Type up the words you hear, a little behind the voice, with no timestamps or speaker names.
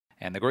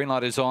And the green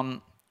light is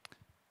on.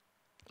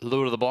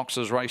 Lure of the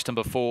boxes, race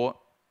number 4.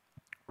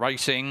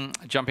 Racing,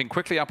 jumping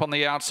quickly up on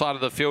the outside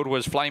of the field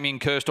was Flaming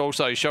Cursed,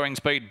 also showing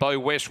speed. Beau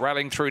West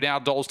rallying through now.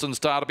 Dalston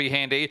Star to be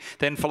handy.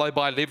 Then followed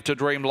by Live to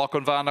Dream.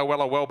 Lochinvar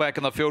Noella well back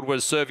in the field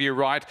was Serve You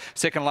Right.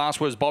 Second last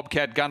was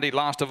Bobcat Gundy.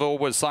 Last of all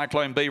was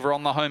Cyclone Beaver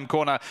on the home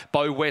corner.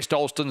 Beau West,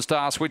 Dalston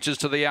Star switches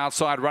to the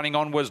outside. Running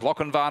on was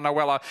Lochinvar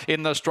Noella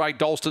in the straight.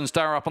 Dalston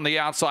Star up on the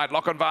outside.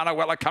 Lochinvar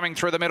Noella coming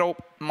through the middle.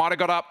 Might have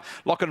got up.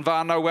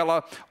 Lochinvar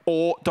Noella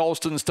or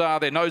Dalston Star.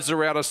 Their noses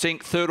are out of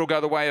sync. Third will go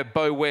the way of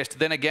Beau West.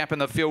 Then a gap in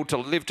the field to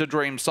Live to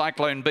Dream,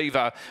 Cyclone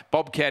Beaver.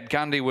 Bobcat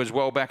Gundy was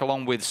well back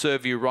along with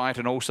Serve You Right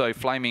and also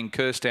Flaming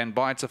Cursed. And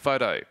Bites a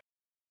photo.